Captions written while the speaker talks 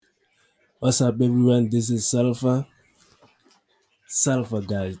What's up, everyone? This is Sulfur. Sulfur,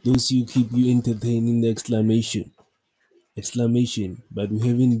 guys. Those you keep you entertaining. The exclamation. But we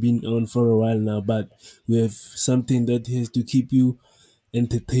haven't been on for a while now. But we have something that has to keep you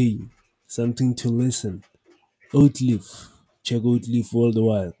entertained. Something to listen. Oatleaf. Check Oatleaf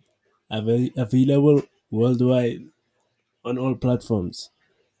worldwide. Available worldwide on all platforms.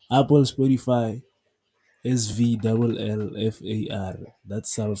 Apple, Spotify, SVLLFAR.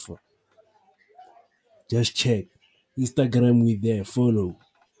 That's Sulfur. Just check. Instagram, we there. Follow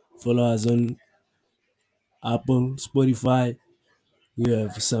us on Apple, Spotify. We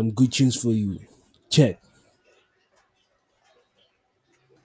have some good tunes for you. Check.